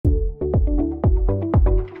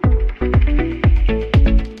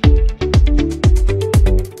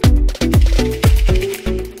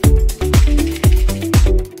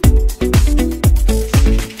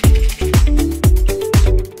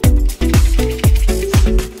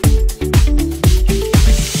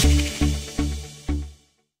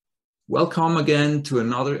Welcome again to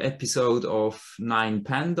another episode of Nine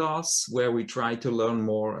Pandas, where we try to learn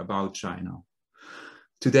more about China.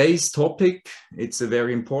 Today's topic, it's a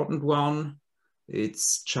very important one.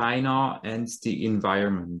 It's China and the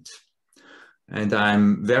environment. And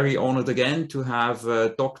I'm very honored again to have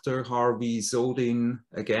Dr. Harvey Dzodin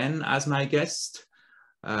again as my guest,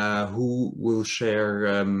 who will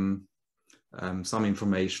share some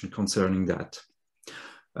information concerning that.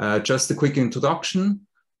 Just a quick introduction.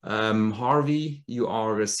 Harvey, you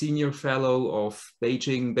are a senior fellow of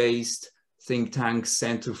Beijing-based think tank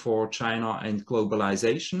Center for China and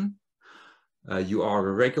Globalization. You are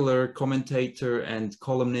a regular commentator and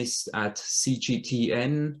columnist at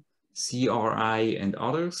CGTN, CRI, and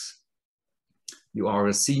others. You are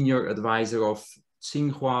a senior advisor of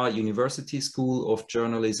Tsinghua University School of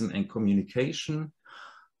Journalism and Communication,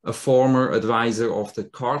 a former advisor of the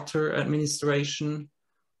Carter administration,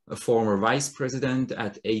 a former vice president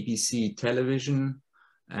at ABC Television,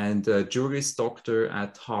 and a Juris Doctor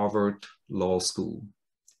at Harvard Law School.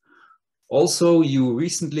 Also, you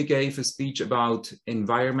recently gave a speech about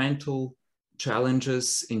environmental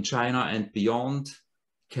challenges in China and beyond.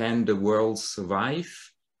 Can the world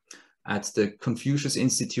survive? At the Confucius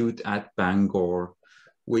Institute at Bangor,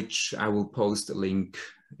 which I will post a link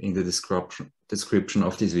in the description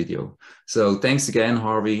of this video. So thanks again,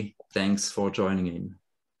 Harvey. Thanks for joining in.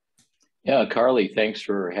 Yeah, Carly, thanks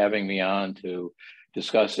for having me on to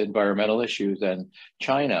discuss environmental issues and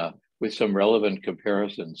China with some relevant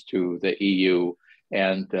comparisons to the EU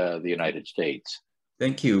and the United States.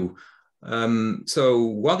 Thank you. So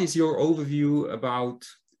what is your overview about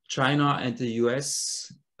China and the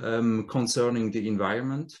US concerning the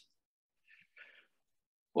environment?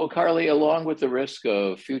 Well, Carly, along with the risk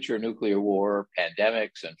of future nuclear war,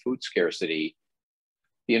 pandemics, and food scarcity,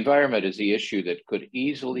 the environment is the issue that could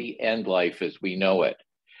easily end life as we know it.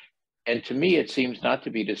 And to me, it seems not to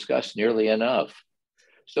be discussed nearly enough.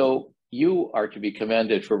 So you are to be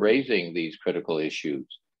commended for raising these critical issues.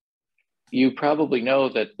 You probably know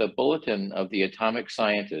that the Bulletin of the Atomic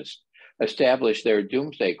Scientists established their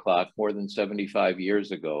doomsday clock more than 75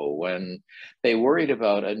 years ago when they worried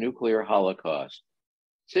about a nuclear holocaust.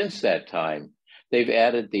 Since that time, they've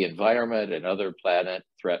added the environment and other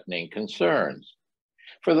planet-threatening concerns.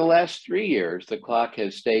 For the last 3 years, the clock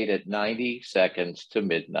has stayed at 90 seconds to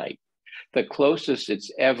midnight, the closest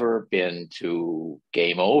it's ever been to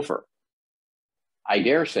game over. I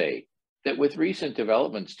dare say that with recent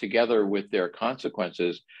developments together with their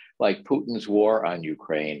consequences, like Putin's war on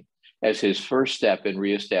Ukraine, as his first step in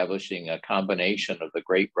reestablishing a combination of the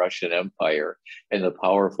great Russian Empire and the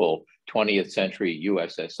powerful 20th century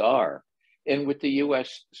USSR, and with the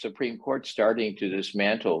US Supreme Court starting to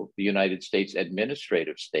dismantle the United States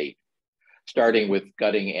administrative state, starting with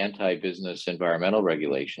gutting anti-business environmental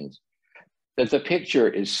regulations, that the picture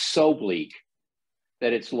is so bleak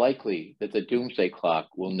that it's likely that the doomsday clock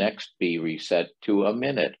will next be reset to a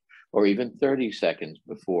minute or even 30 seconds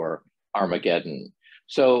before Armageddon.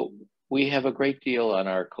 So we have a great deal on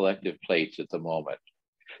our collective plates at the moment.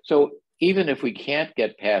 So even if we can't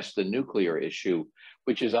get past the nuclear issue,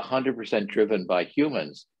 which is 100% driven by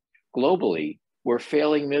humans, globally, we're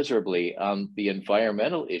failing miserably on the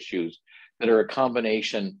environmental issues that are a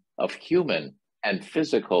combination of human and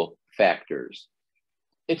physical factors.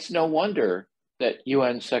 It's no wonder that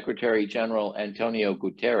UN Secretary General Antonio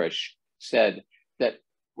Guterres said that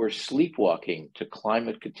we're sleepwalking to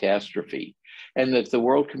climate catastrophe and that the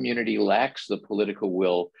world community lacks the political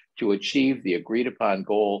will to achieve the agreed upon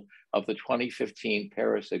goal of the 2015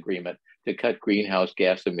 Paris Agreement to cut greenhouse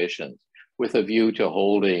gas emissions with a view to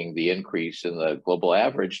holding the increase in the global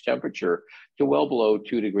average temperature to well below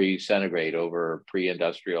 2 degrees centigrade over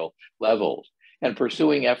pre-industrial levels and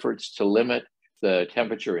pursuing efforts to limit the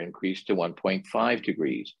temperature increase to 1.5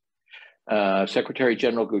 degrees. Secretary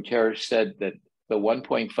General Guterres said that the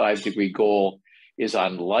 1.5 degree goal is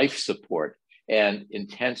on life support and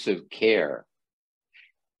intensive care.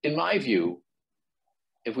 In my view,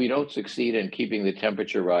 if we don't succeed in keeping the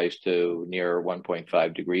temperature rise to near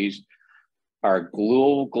 1.5 degrees, our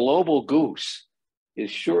global goose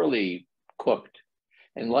is surely cooked.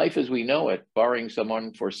 And life as we know it, barring some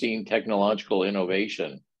unforeseen technological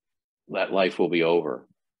innovation, that life will be over.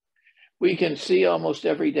 We can see almost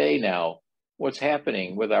every day now what's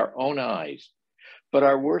happening with our own eyes, but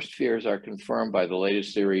our worst fears are confirmed by the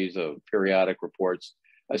latest series of periodic reports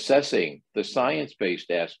assessing the science-based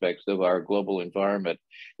aspects of our global environment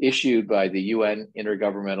issued by the UN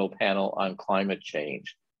Intergovernmental Panel on Climate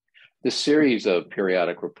Change. This series of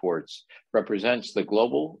periodic reports represents the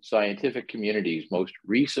global scientific community's most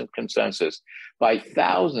recent consensus by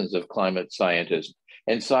thousands of climate scientists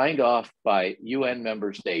and signed off by UN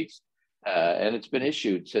member states. And it's been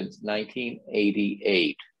issued since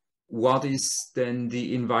 1988. What is then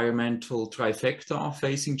the environmental trifecta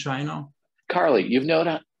facing China? Carly, you've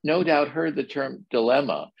no doubt heard the term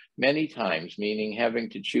dilemma many times, meaning having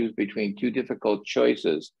to choose between two difficult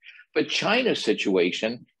choices. But China's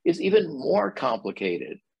situation is even more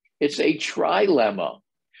complicated. It's a trilemma,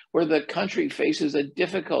 where the country faces a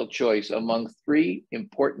difficult choice among three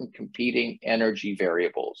important competing energy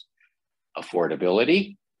variables: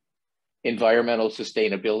 affordability, environmental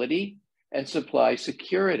sustainability, and supply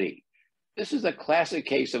security. This is a classic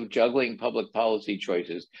case of juggling public policy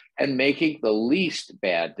choices and making the least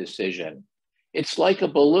bad decision. It's like a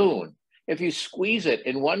balloon. If you squeeze it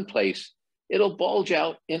in one place, it'll bulge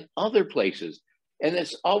out in other places. And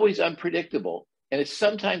it's always unpredictable. And it's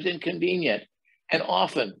sometimes inconvenient and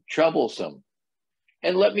often troublesome.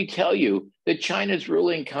 And let me tell you that China's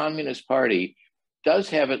ruling Communist Party does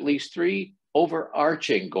have at least three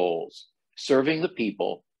overarching goals: serving the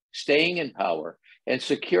people, staying in power, and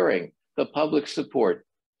securing the public support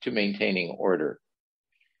to maintaining order.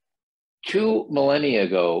 2 millennia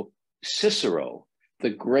ago, Cicero, the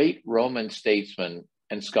great Roman statesman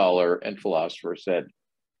and scholar and philosopher, said,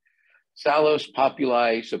 "Salus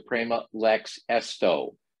populi suprema lex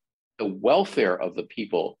esto." The welfare of the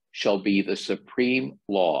people shall be the supreme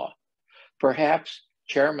law. Perhaps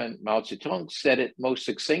Chairman Mao Zedong said it most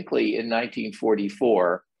succinctly in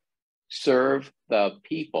 1944, "Serve the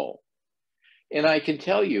people." And I can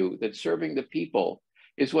tell you that serving the people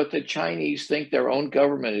is what the Chinese think their own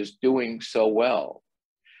government is doing so well.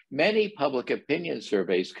 Many public opinion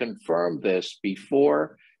surveys confirm this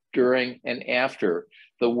before, during, and after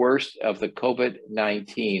the worst of the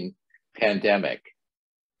COVID-19 pandemic.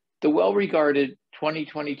 The well-regarded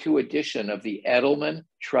 2022 edition of the Edelman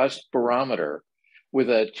Trust Barometer, with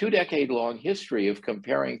a 2-decade-long history of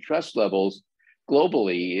comparing trust levels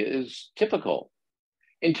globally, is typical.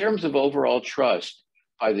 In terms of overall trust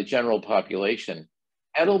by the general population,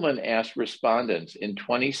 Edelman asked respondents in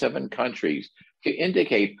 27 countries to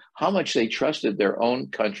indicate how much they trusted their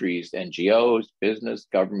own country's NGOs, business,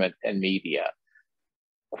 government, and media,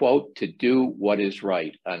 quote, "to do what is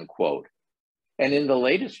right," unquote. And in the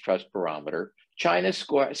latest trust barometer, China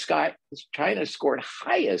scored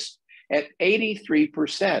highest at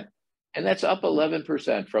 83%, and that's up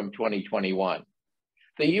 11% from 2021.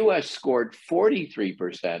 The US scored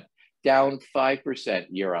 43%, down 5%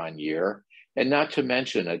 year on year, and not to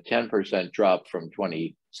mention a 10% drop from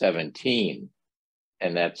 2017.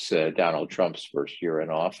 And that's Donald Trump's first year in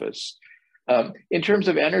office. In terms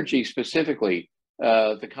of energy specifically,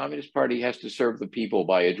 the Communist Party has to serve the people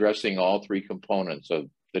by addressing all three components of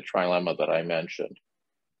the trilemma that I mentioned.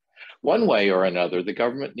 One way or another, the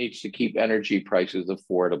government needs to keep energy prices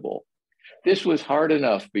affordable. This was hard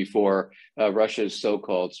enough before Russia's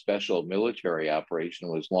so-called special military operation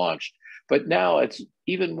was launched, but now it's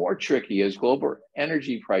even more tricky as global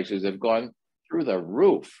energy prices have gone through the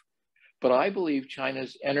roof. But I believe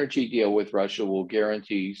China's energy deal with Russia will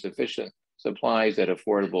guarantee sufficient supplies at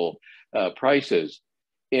affordable prices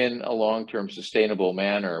in a long-term sustainable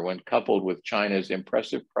manner when coupled with China's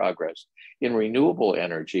impressive progress in renewable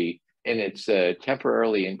energy and its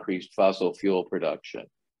temporarily increased fossil fuel production.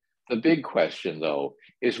 The big question, though,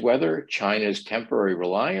 is whether China's temporary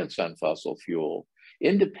reliance on fossil fuel,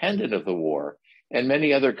 independent of the war, and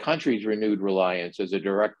many other countries' renewed reliance as a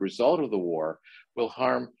direct result of the war, will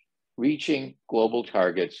harm reaching global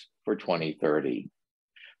targets for 2030.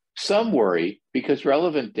 Some worry because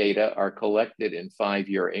relevant data are collected in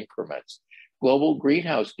 5-year increments. Global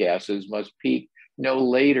greenhouse gases must peak no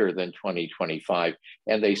later than 2025,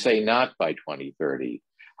 and they say not by 2030.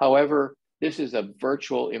 However, this is a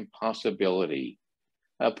virtual impossibility.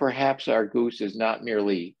 Perhaps our goose is not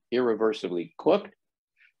merely irreversibly cooked,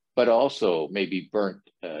 but also maybe burnt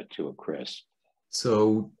to a crisp.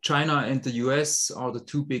 So China and the US are the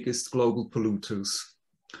two biggest global polluters.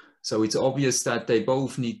 So it's obvious that they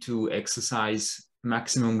both need to exercise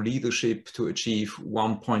maximum leadership to achieve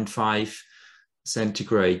 1.5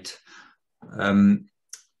 centigrade.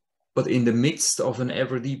 But in the midst of an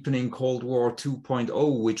ever-deepening Cold War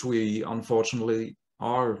 2.0, which we unfortunately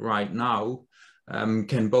are right now,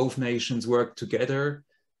 can both nations work together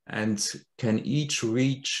and can each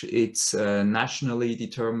reach its nationally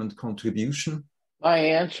determined contribution? My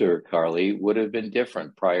answer, Carly, would have been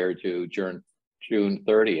different prior to June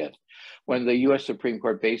 30th, when the US Supreme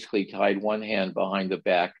Court basically tied one hand behind the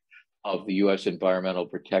back of the US Environmental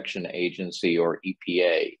Protection Agency, or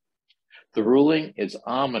EPA. The ruling is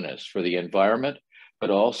ominous for the environment, but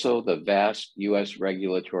also the vast US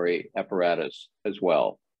regulatory apparatus as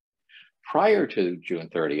well. prior to June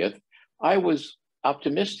 30th, I was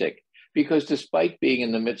optimistic because despite being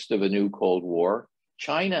in the midst of a new Cold War,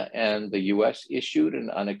 China and the US issued an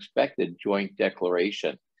unexpected joint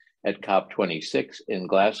declaration at COP26 in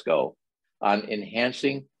Glasgow on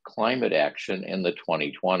enhancing climate action in the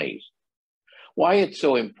 2020s. Why it's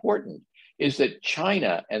so important is that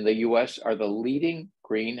China and the US are the leading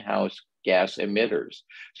greenhouse gas emitters,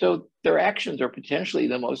 so their actions are potentially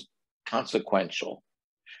the most consequential.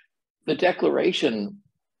 The declaration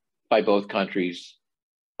by both countries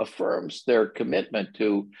affirms their commitment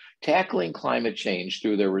to tackling climate change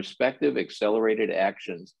through their respective accelerated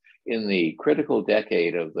actions in the critical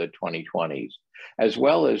decade of the 2020s, as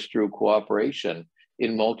well as through cooperation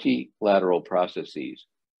in multilateral processes.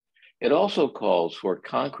 It also calls for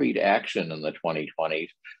concrete action in the 2020s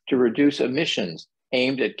to reduce emissions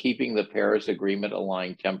aimed at keeping the Paris Agreement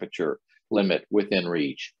aligned temperature limit within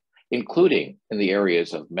reach, including in the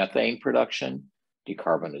areas of methane production,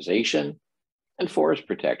 decarbonization, and forest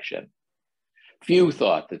protection. Few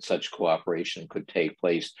thought that such cooperation could take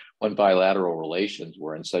place when bilateral relations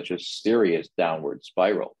were in such a serious downward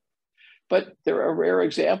spiral. But they're a rare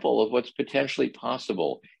example of what's potentially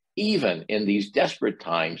possible, even in these desperate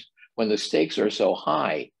times when the stakes are so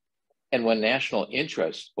high and when national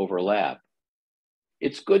interests overlap.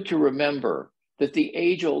 It's good to remember that the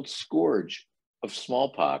age-old scourge of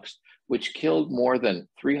smallpox, which killed more than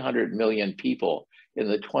 300 million people in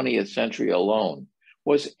the 20th century alone,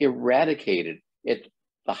 was eradicated at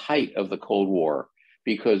the height of the Cold War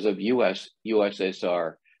because of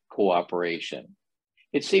US-USSR cooperation.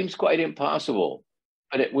 It seems quite impossible,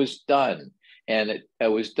 but it was done, and it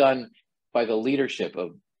was done by the leadership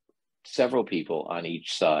of several people on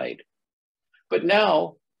each side. But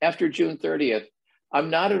now, after June 30th, I'm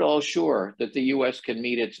not at all sure that the US can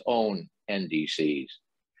meet its own NDCs.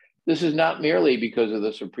 This is not merely because of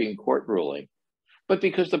the Supreme Court ruling, but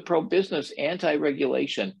because the pro-business,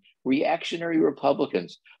 anti-regulation, reactionary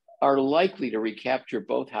Republicans are likely to recapture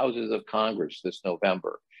both houses of Congress this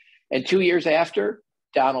November. And 2 years after,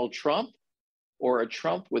 Donald Trump, or a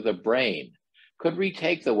Trump with a brain, could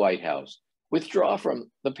retake the White House, withdraw from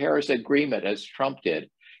the Paris Agreement as Trump did,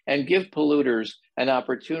 and give polluters an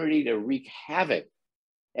opportunity to wreak havoc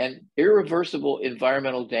and irreversible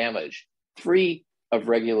environmental damage, free of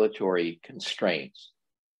regulatory constraints.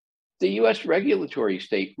 The US regulatory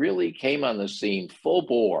state really came on the scene full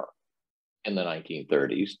bore in the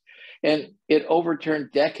 1930s, and it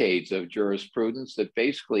overturned decades of jurisprudence that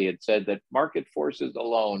basically had said that market forces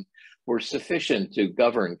alone were sufficient to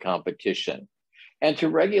govern competition. And to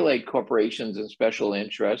regulate corporations and special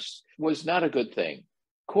interests was not a good thing.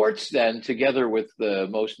 Courts then, together with the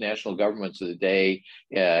most national governments of the day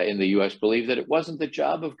in the US, believed that it wasn't the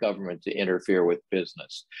job of government to interfere with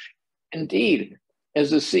business. Indeed, as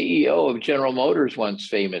the CEO of General Motors once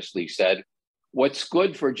famously said, what's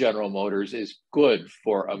good for General Motors is good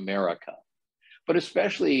for America. But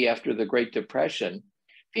especially after the Great Depression,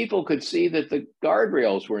 people could see that the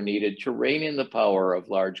guardrails were needed to rein in the power of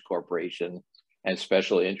large corporations and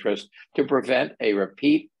special interests to prevent a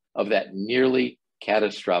repeat of that nearly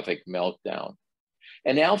catastrophic meltdown.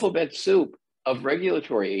 An alphabet soup of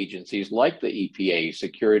regulatory agencies like the EPA,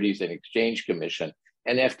 Securities and Exchange Commission,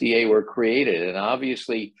 and FDA were created, and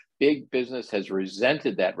obviously big business has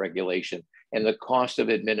resented that regulation and the cost of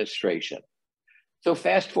administration. So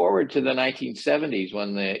fast forward to the 1970s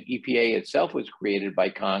when the EPA itself was created by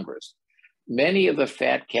Congress. Many of the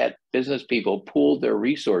fat cat business people pooled their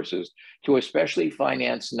resources to especially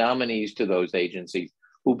finance nominees to those agencies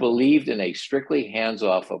who believed in a strictly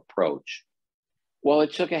hands-off approach. While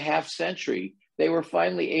it took a half century, they were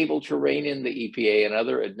finally able to rein in the EPA and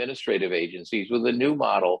other administrative agencies with a new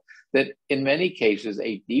model that in many cases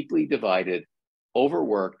a deeply divided,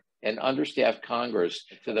 overworked, and understaffed Congress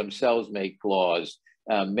to themselves make laws,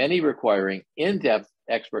 many requiring in-depth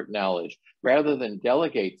expert knowledge rather than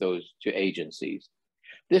delegate those to agencies.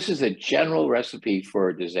 This is a general recipe for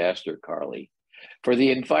a disaster, Carly, for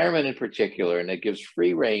the environment in particular, and it gives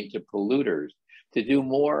free rein to polluters to do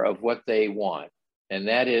more of what they want, and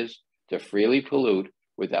that is to freely pollute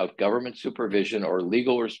without government supervision or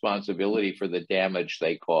legal responsibility for the damage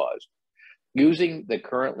they caused. Using the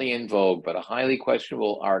currently in vogue but a highly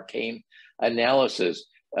questionable arcane analysis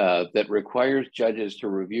that requires judges to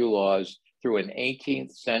review laws through an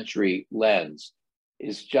 18th century lens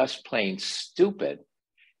is just plain stupid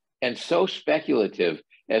and so speculative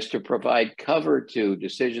as to provide cover to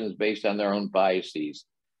decisions based on their own biases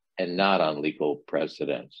and not on legal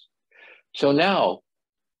precedents. So now,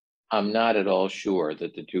 I'm not at all sure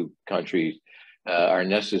that the two countries are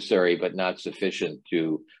necessary but not sufficient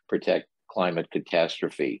to protect climate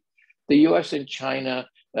catastrophe. The US and China,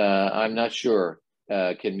 I'm not sure,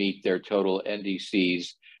 can meet their total NDCs,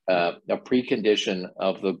 a precondition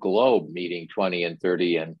of the globe meeting 20 and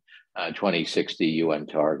 30 and 2060 UN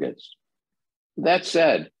targets. That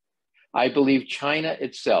said, I believe China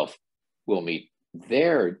itself will meet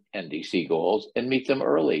their NDC goals and meet them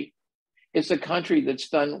early. It's a country that's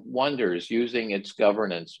done wonders using its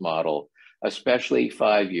governance model, especially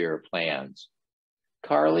 5-year plans.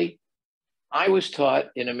 Carly, I was taught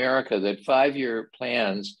in America that 5-year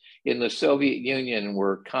plans in the Soviet Union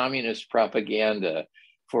were communist propaganda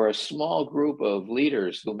for a small group of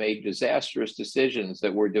leaders who made disastrous decisions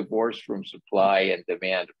that were divorced from supply and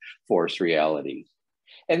demand force realities.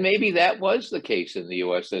 And maybe that was the case in the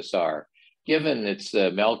USSR, given its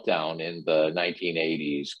meltdown in the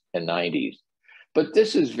 1980s and 90s. But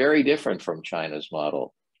this is very different from China's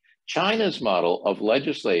model. China's model of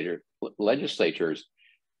legislators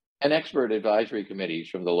and expert advisory committees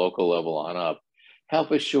from the local level on up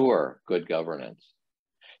help assure good governance.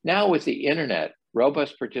 Now with the internet,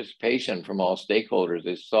 robust participation from all stakeholders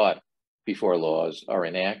is sought before laws are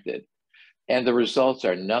enacted, and the results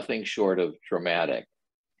are nothing short of dramatic.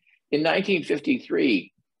 In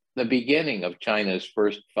 1953, the beginning of China's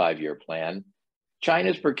first 5-year plan,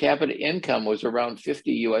 China's per capita income was around $50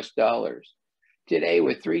 US. Today,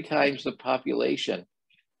 with 3 times the population,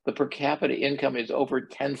 the per capita income is over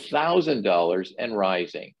 $10,000 and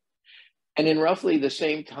rising. And in roughly the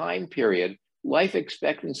same time period, life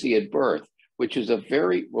expectancy at birth, which is a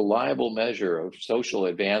very reliable measure of social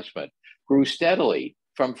advancement, grew steadily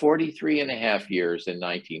from 43.5 years in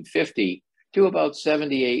 1950 to about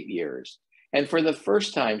 78 years, and for the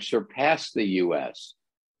first time surpassed the US.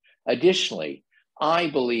 Additionally, I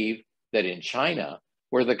believe that in China,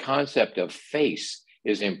 where the concept of face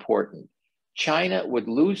is important, China would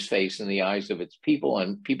lose face in the eyes of its people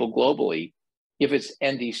and people globally if its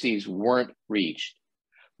NDCs weren't reached.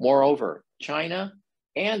 Moreover, China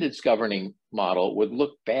and its governing model would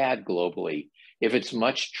look bad globally if its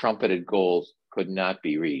much trumpeted goals could not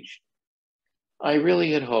be reached. I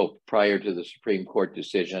really had hoped prior to the Supreme Court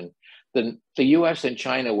decision that the US and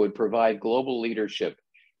China would provide global leadership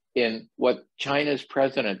in what China's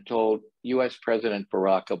president told US President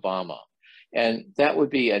Barack Obama, and that would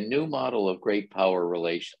be a new model of great power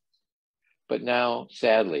relations. But now,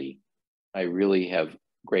 sadly, I really have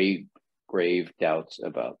grave doubts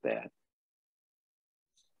about that.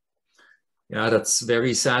 Yeah, that's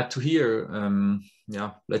very sad to hear.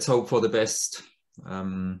 Yeah, let's hope for the best.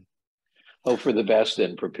 Hope for the best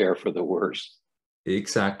and prepare for the worst.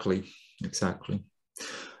 Exactly.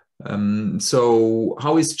 So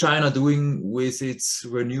how is China doing with its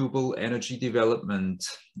renewable energy development?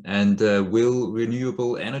 And will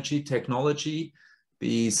renewable energy technology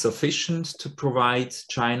be sufficient to provide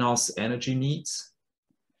China's energy needs?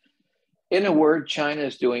 In a word, China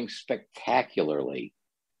is doing spectacularly.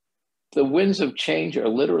 The winds of change are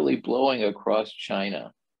literally blowing across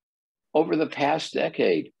China. Over the past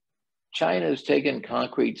decade, China has taken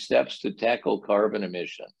concrete steps to tackle carbon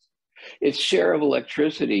emissions. Its share of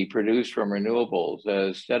electricity produced from renewables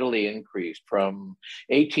has steadily increased from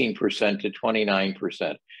 18% to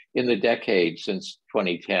 29% in the decade since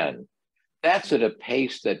 2010. That's at a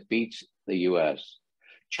pace that beats the US.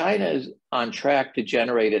 China is on track to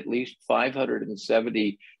generate at least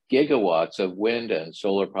 570 gigawatts of wind and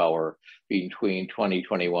solar power between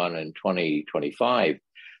 2021 and 2025,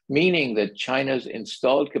 meaning that China's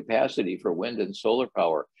installed capacity for wind and solar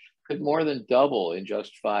power could more than double in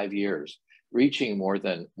just 5 years, reaching more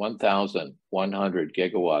than 1,100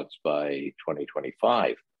 gigawatts by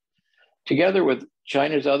 2025. Together with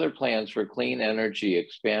China's other plans for clean energy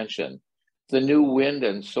expansion, the new wind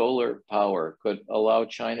and solar power could allow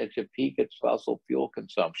China to peak its fossil fuel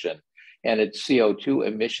consumption and its CO2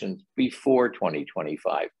 emissions before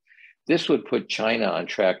 2025. This would put China on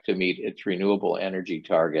track to meet its renewable energy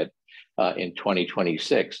target in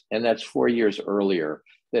 2026, and that's 4 years earlier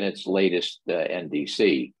than its latest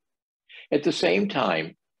NDC. At the same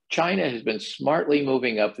time, China has been smartly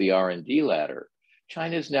moving up the R&D ladder.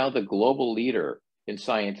 China is now the global leader in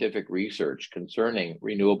scientific research concerning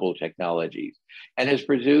renewable technologies and has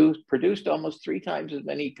produced almost 3 times as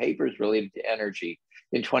many papers related to energy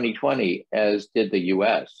in 2020 as did the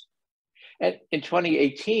US. And in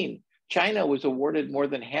 2018, China was awarded more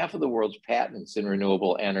than half of the world's patents in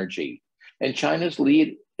renewable energy, and China's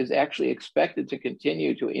lead is actually expected to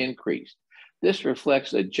continue to increase. This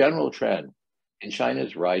reflects a general trend in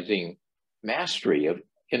China's rising mastery of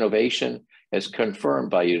innovation as confirmed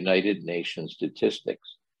by United Nations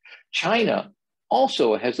statistics. China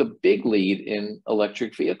also has a big lead in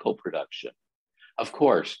electric vehicle production. Of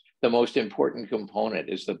course, the most important component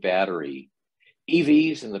is the battery.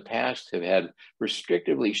 EVs in the past have had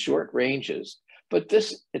restrictively short ranges, but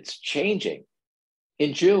it's changing.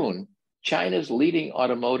 In June, China's leading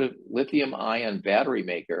automotive lithium-ion battery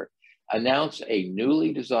maker announced a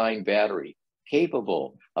newly designed battery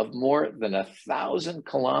capable of more than 1,000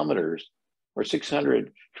 kilometers or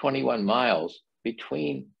 621 miles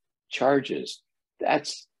between charges.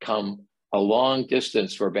 That's come a long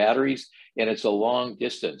distance for batteries, and it's a long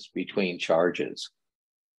distance between charges.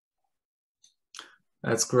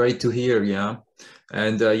 That's great to hear, yeah.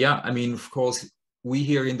 And yeah, I mean, of course, we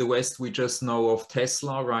here in the West, we just know of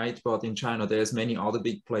Tesla, right? But in China, there's many other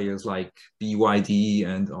big players like BYD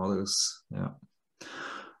and others, yeah.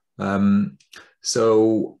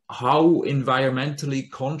 So how environmentally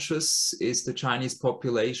conscious is the Chinese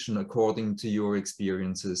population according to your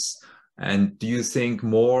experiences? And do you think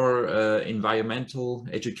more environmental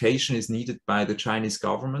education is needed by the Chinese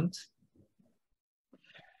government?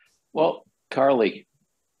 Well, Carly,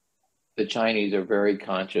 the Chinese are very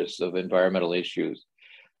conscious of environmental issues.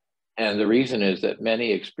 And the reason is that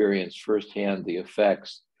many experienced firsthand the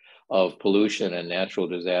effects of pollution and natural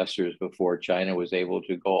disasters before China was able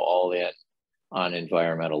to go all in on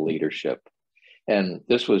environmental leadership. And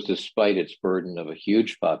this was despite its burden of a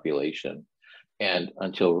huge population and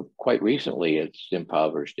until quite recently, its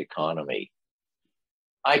impoverished economy.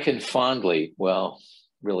 I can fondly, well,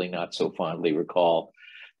 really not so fondly recall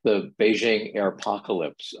the Beijing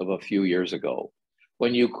airpocalypse of a few years ago,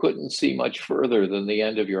 when you couldn't see much further than the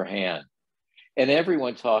end of your hand. And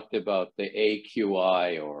everyone talked about the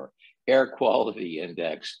AQI, or air quality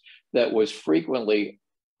index, that was frequently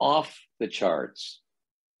off the charts.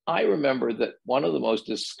 I remember that one of the most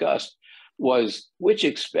discussed was which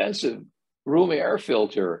expensive room air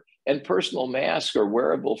filter and personal mask or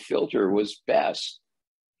wearable filter was best.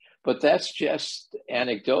 But that's just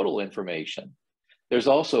anecdotal information. There's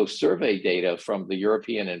also survey data from the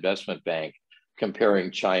European Investment Bank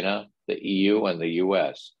comparing China, the EU, and the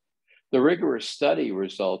US. The rigorous study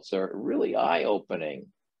results are really eye-opening.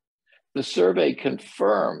 The survey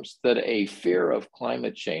confirms that a fear of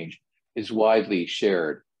climate change is widely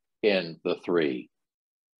shared in the three.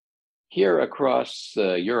 Here across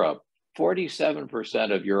Europe,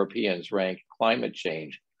 47% of Europeans rank climate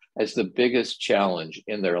change as the biggest challenge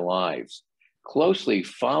in their lives, closely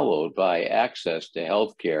followed by access to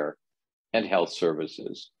healthcare and health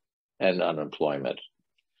services and unemployment.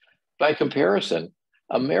 By comparison,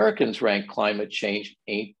 Americans rank climate change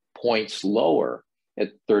 8 points lower at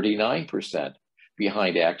 39%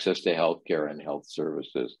 behind access to healthcare and health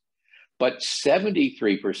services. But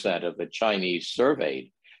 73% of the Chinese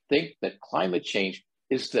surveyed think that climate change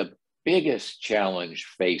is the biggest challenge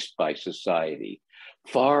faced by society,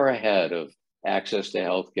 far ahead of access to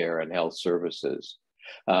healthcare and health services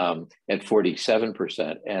at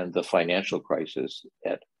 47%, and the financial crisis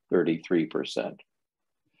at 33%.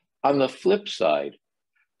 On the flip side,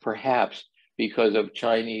 perhaps because of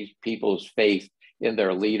Chinese people's faith in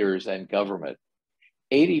their leaders and government,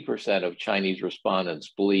 80% of Chinese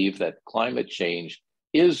respondents believe that climate change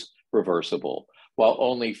is reversible, while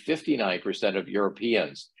only 59% of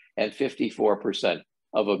Europeans and 54%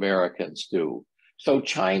 of Americans do. So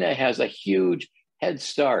China has a huge head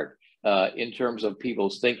start in terms of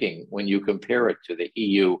people's thinking when you compare it to the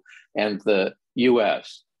EU and the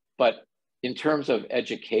US. But in terms of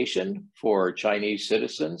education for Chinese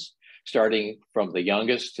citizens, starting from the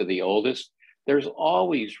youngest to the oldest, there's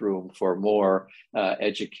always room for more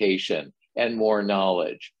education and more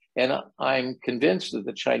knowledge. And I'm convinced that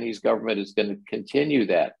the Chinese government is going to continue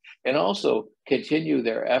that, and also continue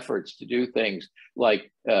their efforts to do things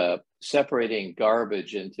like separating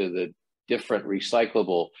garbage into the different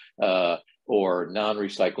recyclable or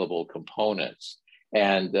non-recyclable components.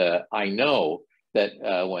 And I know that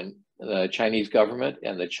when the Chinese government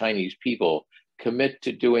and the Chinese people commit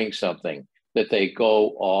to doing something, that they go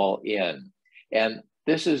all in. And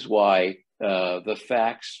this is why the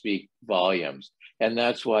facts speak volumes. And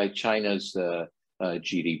that's why China's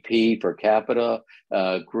GDP per capita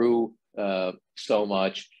grew so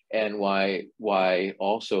much, and why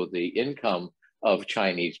also the income of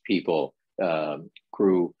Chinese people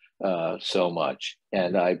grew so much.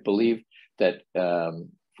 And I believe that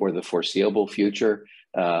for the foreseeable future,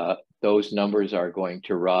 those numbers are going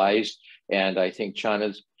to rise. And I think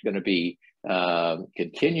China's going to be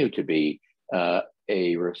continue to be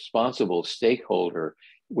a responsible stakeholder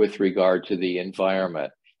with regard to the environment,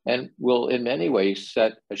 and will in many ways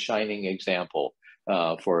set a shining example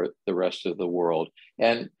for the rest of the world,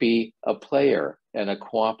 and be a player and a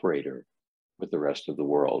cooperator with the rest of the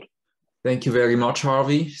world. Thank you very much,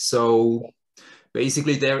 Harvey. So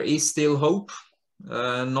basically there is still hope,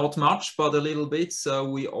 not much, but a little bit. So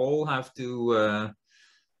we all have to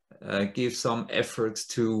give some efforts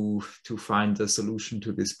to find a solution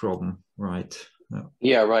to this problem, right?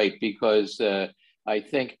 Yeah, right. Because I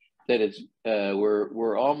think that it's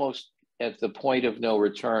we're almost at the point of no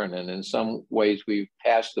return, and in some ways we've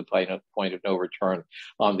passed the point of no return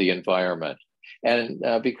on the environment. And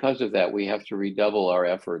because of that, we have to redouble our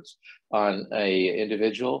efforts on a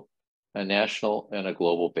individual, a national, and a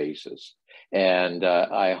global basis. And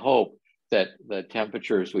I hope that the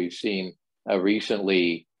temperatures we've seen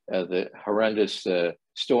recently, the horrendous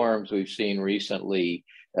storms we've seen recently,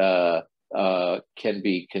 can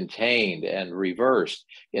be contained and reversed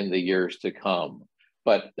in the years to come.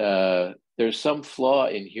 But there's some flaw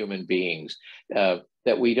in human beings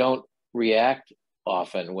that we don't react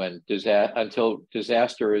often when until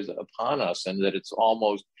disaster is upon us, and that it's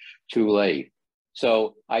almost too late.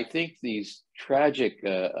 So I think these tragic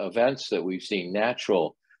events that we've seen,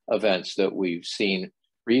 natural events that we've seen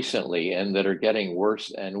recently and that are getting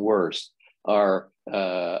worse and worse, are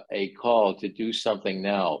a call to do something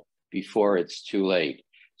now before it's too late.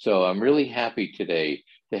 So I'm really happy today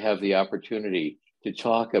to have the opportunity to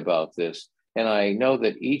talk about this. And I know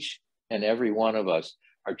that each and every one of us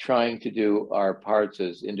are trying to do our parts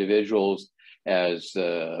as individuals, as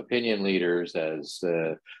opinion leaders, as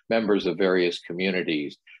members of various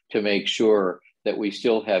communities, to make sure that we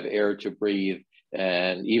still have air to breathe,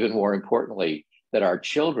 and even more importantly, that our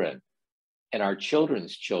children and our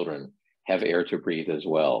children's children have air to breathe as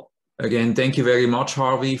well. Again, thank you very much,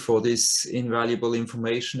 Harvey, for this invaluable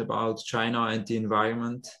information about China and the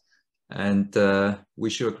environment, and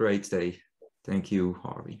wish you a great day. Thank you,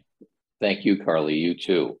 Harvey. Thank you, Carly. You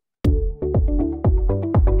too.